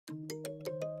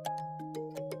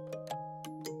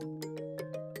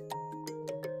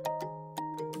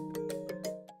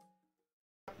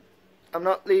I'm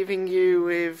not leaving you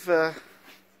with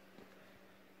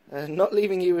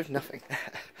nothing.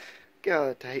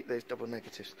 God, I hate those double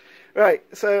negatives. Right,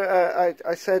 so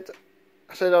I said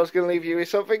I was going to leave you with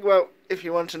something. Well, if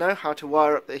you want to know how to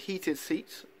wire up the heated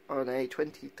seats on a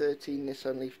 2013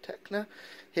 Nissan Leaf Tekna,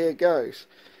 here goes.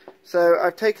 So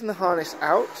I've taken the harness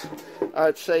out.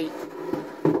 I'd say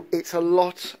it's a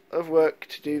lot of work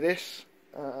to do this.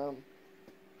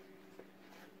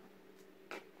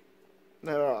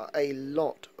 There are a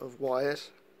lot of wires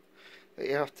that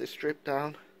you have to strip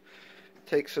down. It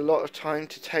takes a lot of time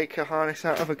to take a harness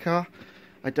out of a car.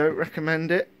 I don't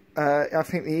recommend it. I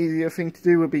think the easier thing to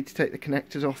do would be to take the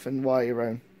connectors off and wire your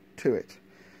own to it.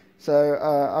 So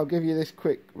I'll give you this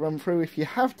quick run through. If you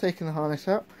have taken the harness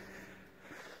out,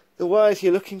 the wires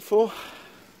you're looking for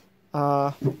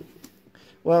are,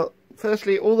 well,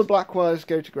 firstly, all the black wires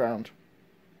go to ground.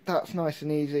 That's nice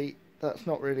and easy. That's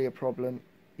not really a problem.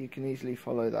 You can easily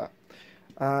follow that.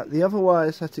 The other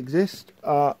wires that exist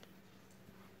are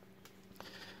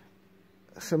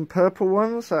some purple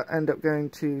ones that end up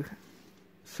going to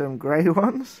some grey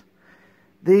ones.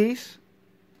 These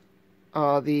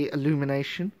are the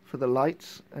illumination for the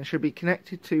lights and should be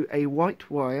connected to a white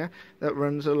wire that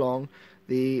runs along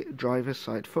the driver's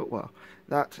side footwell.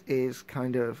 That is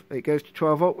kind of, it goes to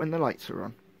 12 volt when the lights are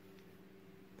on.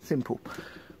 Simple.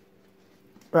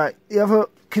 Right, the other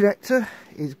connector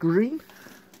is green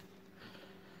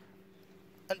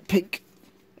and pink.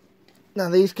 Now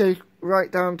these go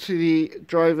right down to the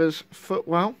driver's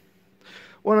footwell.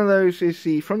 One of those is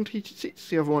the front heated seats,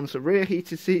 the other one's the rear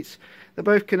heated seats. They're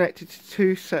both connected to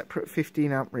two separate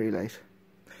 15 amp relays.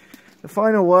 The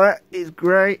final wire is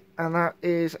grey, and that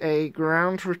is a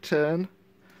ground return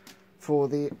for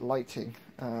the lighting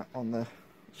on the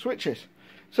switches.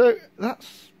 So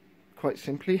that's quite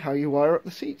simply how you wire up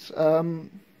the seats.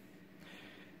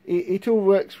 It all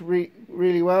works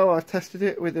really well. I've tested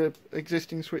it with the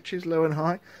existing switches, low and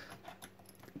high.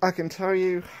 I can tell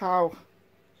you how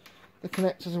the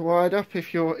connectors are wired up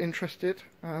if you're interested.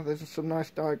 There's some nice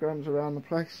diagrams around the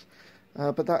place,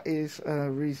 but that is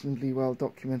reasonably well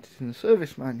documented in the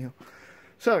service manual.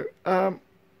 So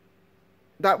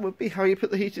that would be how you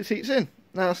put the heated seats in.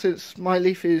 Now, since my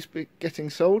Leaf is getting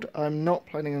sold, I'm not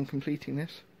planning on completing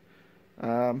this.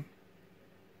 I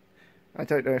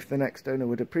don't know if the next owner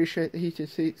would appreciate the heated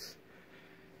seats,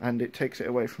 and it takes it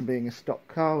away from being a stock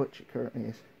car, which it currently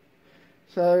is.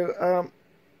 So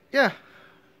yeah,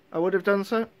 I would have done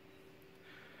so.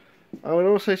 I would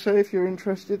also say, if you're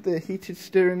interested, the heated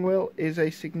steering wheel is a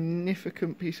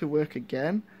significant piece of work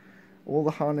again. All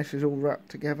the harness is all wrapped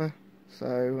together,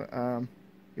 so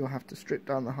you'll have to strip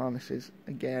down the harnesses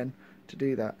again to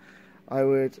do that. I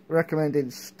would recommend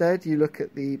instead you look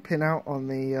at the pinout on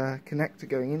the connector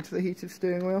going into the heated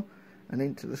steering wheel and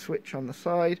into the switch on the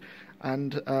side,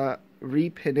 and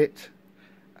repin it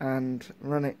and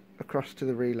run it across to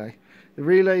the relay. The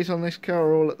relays on this car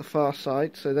are all at the far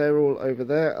side, so they're all over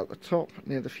there at the top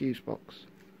near the fuse box.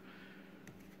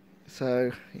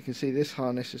 So you can see this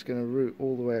harness is going to route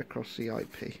all the way across the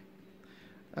IP,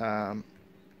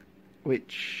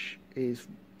 which is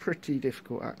pretty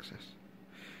difficult access.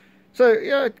 So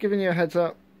yeah, giving you a heads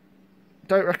up,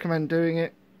 don't recommend doing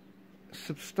it.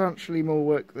 Substantially more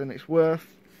work than it's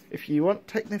worth. If you want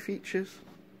Tekna features,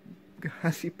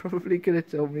 as you probably could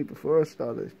have told me before I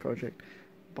started this project,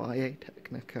 buy a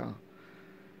Tekna car.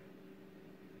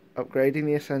 Upgrading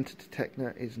the Ascenter to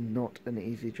Tekna is not an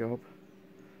easy job,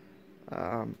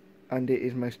 and it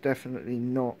is most definitely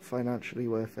not financially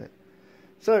worth it.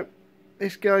 So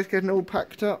this guy's getting all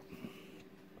packed up.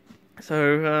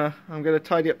 So I'm going to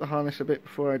tidy up the harness a bit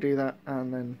before I do that,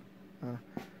 and then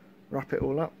wrap it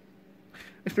all up.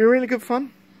 It's been really good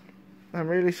fun. I'm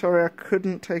really sorry I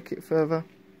couldn't take it further.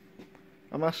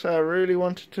 I must say I really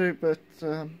wanted to, but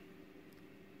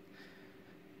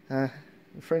the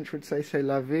French would say c'est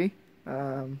la vie.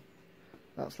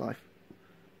 That's life.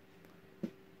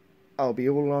 I'll be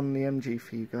all on the MG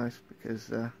for you guys,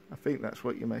 because I think that's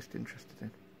what you're most interested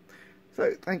in.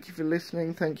 So thank you for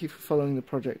listening, thank you for following the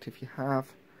project if you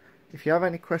have. If you have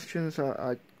any questions,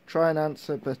 I try and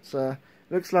answer, but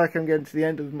looks like I'm getting to the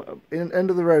end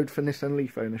of the road for Nissan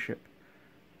Leaf ownership.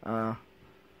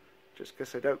 Just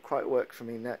because they don't quite work for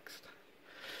me next.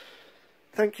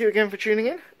 Thank you again for tuning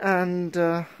in, and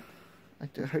I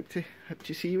hope to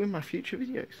see you in my future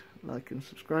videos. Like and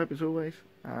subscribe as always,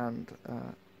 and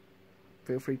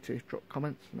feel free to drop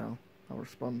comments, and I'll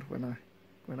respond when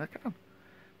I can.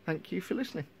 Thank you for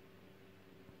listening.